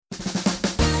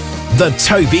The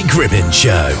Toby Gribbin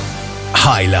Show.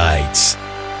 Highlights.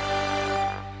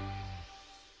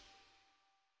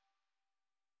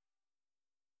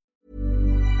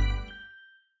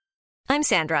 I'm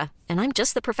Sandra, and I'm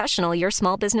just the professional your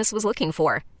small business was looking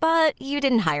for. But you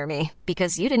didn't hire me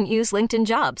because you didn't use LinkedIn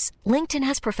Jobs. LinkedIn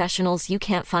has professionals you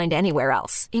can't find anywhere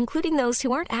else, including those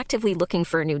who aren't actively looking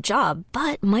for a new job,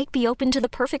 but might be open to the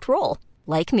perfect role,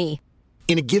 like me.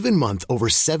 In a given month, over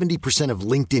 70% of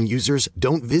LinkedIn users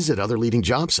don't visit other leading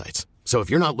job sites. So if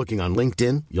you're not looking on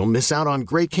LinkedIn, you'll miss out on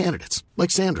great candidates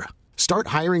like Sandra. Start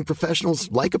hiring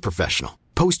professionals like a professional.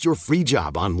 Post your free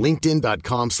job on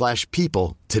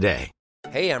linkedin.com/people today.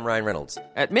 Hey, I'm Ryan Reynolds.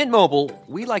 At Mint Mobile,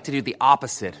 we like to do the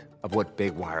opposite of what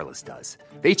Big Wireless does.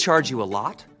 They charge you a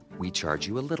lot, we charge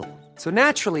you a little. So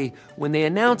naturally, when they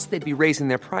announced they'd be raising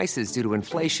their prices due to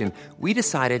inflation, we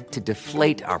decided to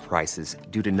deflate our prices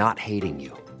due to not hating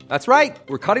you. That's right.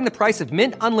 We're cutting the price of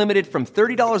Mint Unlimited from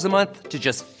 $30 a month to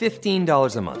just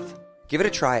 $15 a month. Give it a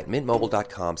try at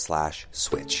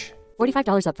mintmobile.com/switch.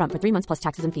 $45 up front for 3 months plus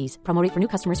taxes and fees. Promo rate for new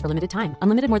customers for limited time.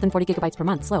 Unlimited more than 40 gigabytes per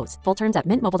month. Slows full terms at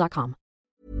mintmobile.com.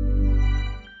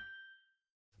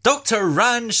 Dr.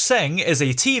 Ranj Singh is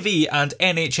a TV and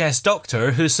NHS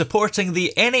doctor who's supporting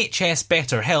the NHS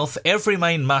Better Health Every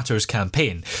Mind Matters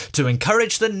campaign to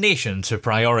encourage the nation to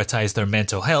prioritise their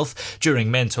mental health during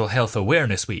Mental Health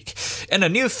Awareness Week. In a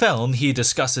new film, he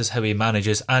discusses how he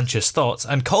manages anxious thoughts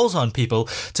and calls on people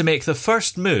to make the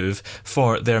first move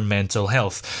for their mental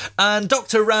health. And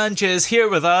Dr. Ranj is here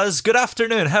with us. Good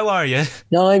afternoon, how are you?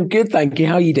 No, I'm good, thank you.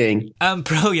 How are you doing? I'm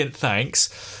brilliant, thanks.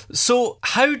 So,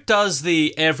 how does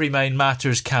the Every Mind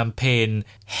Matters campaign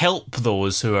help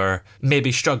those who are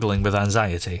maybe struggling with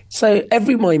anxiety? So,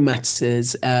 Every Mind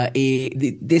Matters,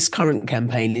 this current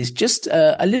campaign is just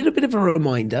a little bit of a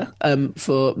reminder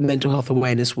for Mental Health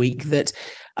Awareness Week that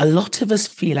a lot of us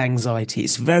feel anxiety.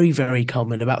 It's very, very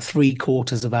common. About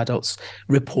 3/4 of adults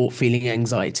report feeling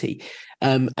anxiety.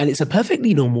 And it's a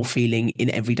perfectly normal feeling in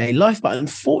everyday life, but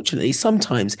unfortunately,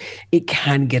 sometimes it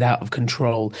can get out of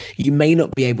control. You may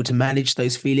not be able to manage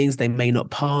those feelings, they may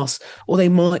not pass, or they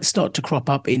might start to crop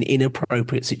up in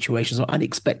inappropriate situations or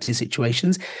unexpected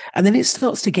situations, and then it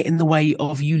starts to get in the way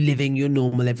of you living your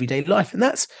normal everyday life. And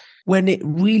that's when it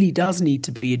really does need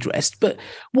to be addressed. But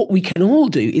what we can all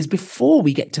do is, before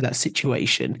we get to that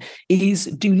situation, is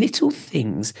do little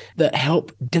things that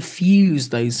help diffuse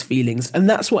those feelings. And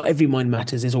that's what Every Mind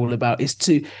Matters is all about, is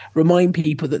to remind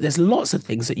people that there's lots of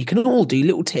things that you can all do,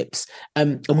 little tips.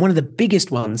 And one of the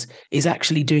biggest ones is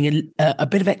actually doing a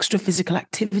bit of extra physical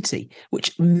activity,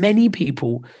 which many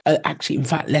people, actually, in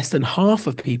fact, less than half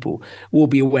of people will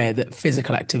be aware that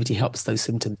physical activity helps those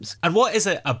symptoms. And what is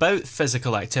it about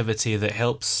physical activity that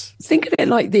helps? Think of it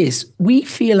like this. We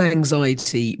feel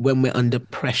anxiety when we're under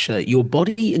pressure. Your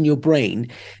body and your brain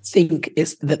think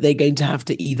that they're going to have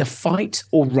to either fight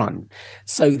or run.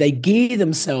 So they gear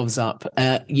themselves up.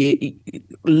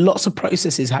 Lots of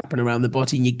processes happen around the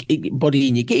body, and you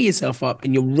gear yourself up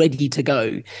and you're ready to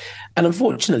go. And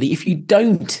unfortunately, if you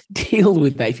don't deal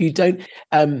with that, if you don't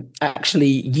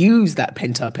actually use that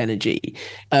pent-up energy,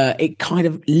 it kind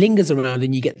of lingers around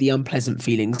and you get the unpleasant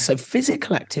feelings. So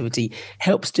physical activity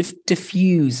helps to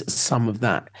diffuse some of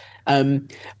that.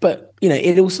 But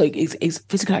it also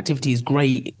physical activity is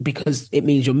great because it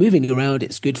means you're moving around.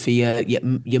 It's good for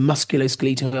your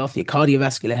musculoskeletal health, your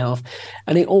cardiovascular health,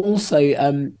 and it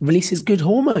also releases good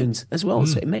hormones as well.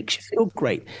 So it makes you feel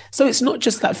great. So it's not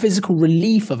just that physical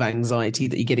relief of anxiety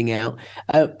that you're getting out,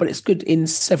 but it's good in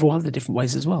several other different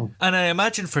ways as well. And I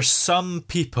imagine for some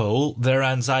people, their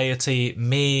anxiety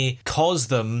may cause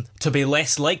them to be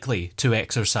less likely to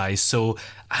exercise. So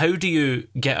how do you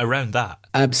get around that?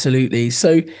 Absolutely.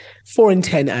 So 4 in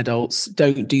 10 adults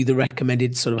don't do the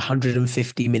recommended sort of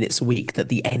 150 minutes a week that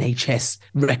the NHS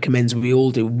recommends we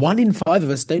all do. 1 in 5 of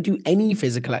us don't do any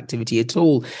physical activity at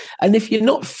all. And if you're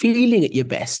not feeling at your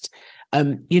best,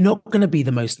 you're not going to be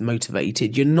the most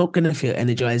motivated. You're not going to feel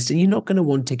energized, and you're not going to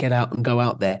want to get out and go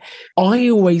out there. I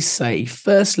always say,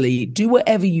 firstly, do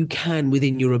whatever you can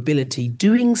within your ability.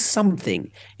 Doing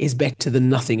something is better than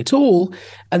nothing at all.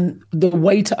 And the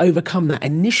way to overcome that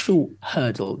initial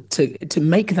hurdle, to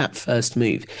make that first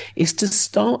move, is to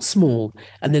start small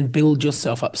and then build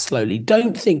yourself up slowly.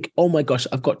 Don't think, oh my gosh,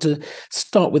 I've got to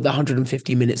start with the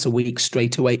 150 minutes a week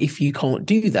straight away. If you can't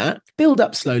do that, build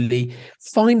up slowly,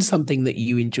 find something something that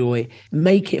you enjoy,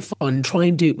 make it fun, try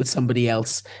and do it with somebody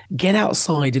else, get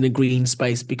outside in a green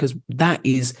space, because that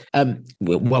is,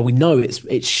 well, we know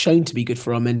it's shown to be good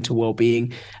for our mental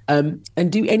well-being, and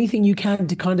do anything you can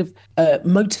to kind of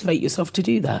motivate yourself to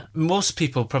do that. Most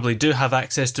people probably do have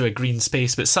access to a green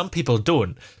space, but some people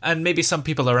don't. And maybe some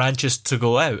people are anxious to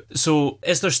go out. So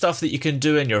is there stuff that you can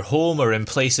do in your home or in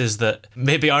places that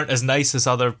maybe aren't as nice as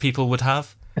other people would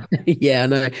have? Yeah,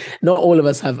 no, not all of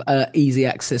us have easy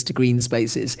access to green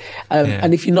spaces.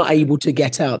 And if you're not able to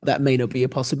get out, that may not be a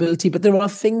possibility. But there are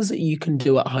things that you can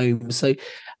do at home. So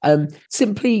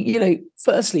simply,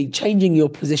 firstly, changing your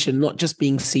position, not just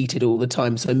being seated all the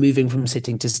time. So moving from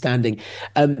sitting to standing.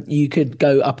 You could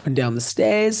go up and down the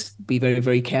stairs, be very,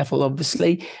 very careful,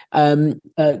 obviously.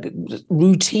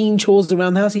 Routine chores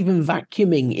around the house, even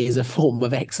vacuuming is a form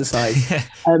of exercise.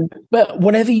 But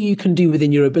whatever you can do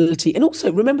within your ability. And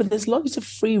also remember, there's loads of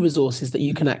free resources that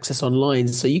you can access online.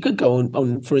 So you could go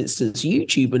on for instance,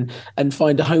 YouTube and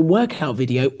find a home workout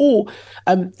video. Or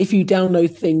if you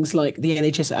download things like the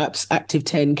NHS apps, Active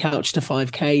 10, Couch to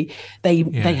 5K, they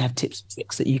have tips and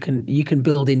tricks that you can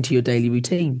build into your daily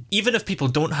routine. Even if people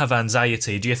don't have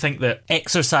anxiety, do you think that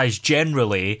exercise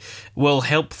generally will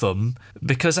help them?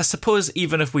 Because I suppose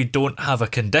even if we don't have a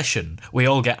condition, we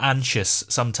all get anxious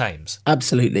sometimes.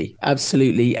 Absolutely.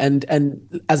 And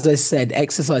as I said,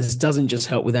 exercise doesn't just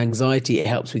help with anxiety, it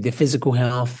helps with your physical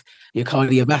health, your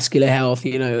cardiovascular health.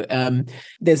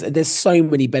 There's so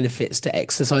many benefits to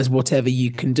exercise, whatever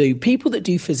you can do. People that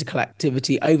do physical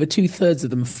activity, over 2/3 of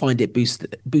them find it boost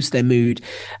their mood.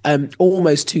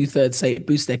 Almost 2/3 say it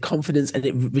boosts their confidence and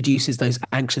it reduces those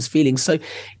anxious feelings. So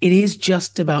it is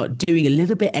just about doing a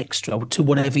little bit extra to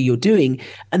whatever you're doing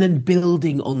and then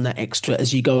building on that extra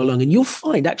as you go along. And you'll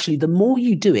find actually the more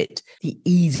you do it, the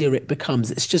easier it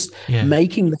becomes. It's just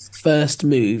making the first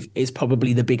move is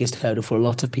probably the biggest hurdle for a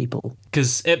lot of people.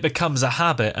 Because it becomes a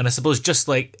habit, and I suppose just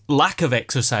like lack of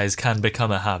exercise can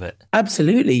become a habit.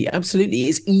 Absolutely.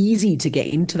 It's easy to get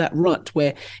into that rut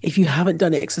where if you haven't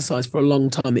done exercise for a long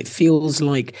time, it feels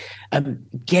like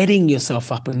getting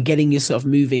yourself up and getting yourself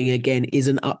moving again is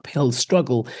an uphill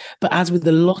struggle. But as with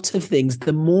a lot of things,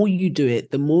 the more you do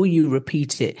it, the more you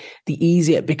repeat it, the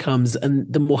easier it becomes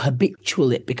and the more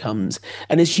habitual it becomes.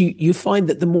 And as you find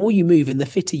that the more you move and the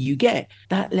fitter you get,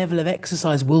 that level of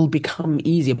exercise will become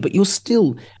easier. But you'll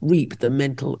still reap the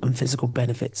mental and physical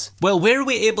benefits. Well, where are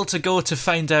we able to go to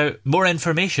find out more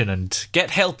information and get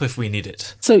help if we need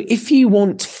it? So if you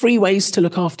want free ways to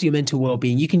look after your mental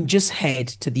well-being, you can just head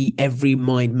to the Every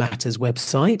Mind Matters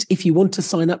website. If you want to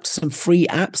sign up to some free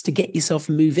apps to get yourself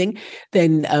moving,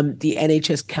 then the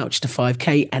NHS Couch to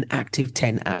 5K and Active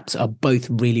 10 apps are both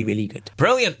really, really good.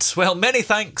 Brilliant. Well, many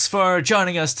thanks for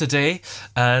joining us today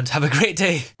and have a great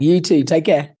day. You too. Take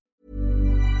care.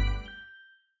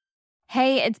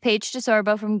 Hey, it's Paige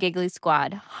DeSorbo from Giggly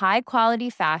Squad. High quality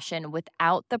fashion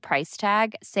without the price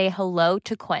tag. Say hello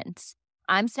to Quince.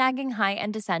 I'm snagging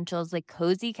high-end essentials like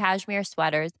cozy cashmere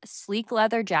sweaters, sleek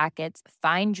leather jackets,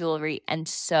 fine jewelry, and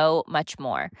so much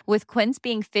more. With Quince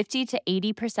being 50 to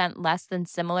 80% less than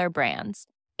similar brands.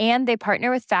 And they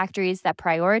partner with factories that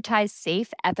prioritize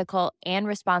safe, ethical, and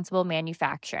responsible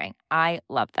manufacturing. I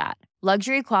love that.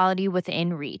 Luxury quality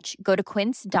within reach. Go to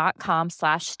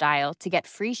quince.com/style to get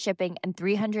free shipping and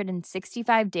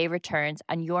 365-day returns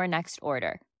on your next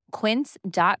order.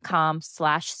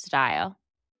 Quince.com/style.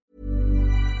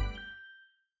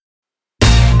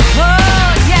 Oh,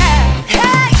 yeah.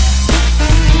 Hey!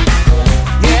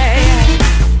 Yeah, yeah.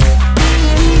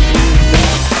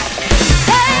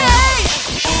 Hey!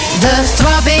 The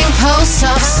throbbing pulse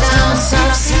of sound.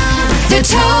 The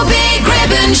Toby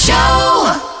Gribbon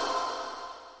Show.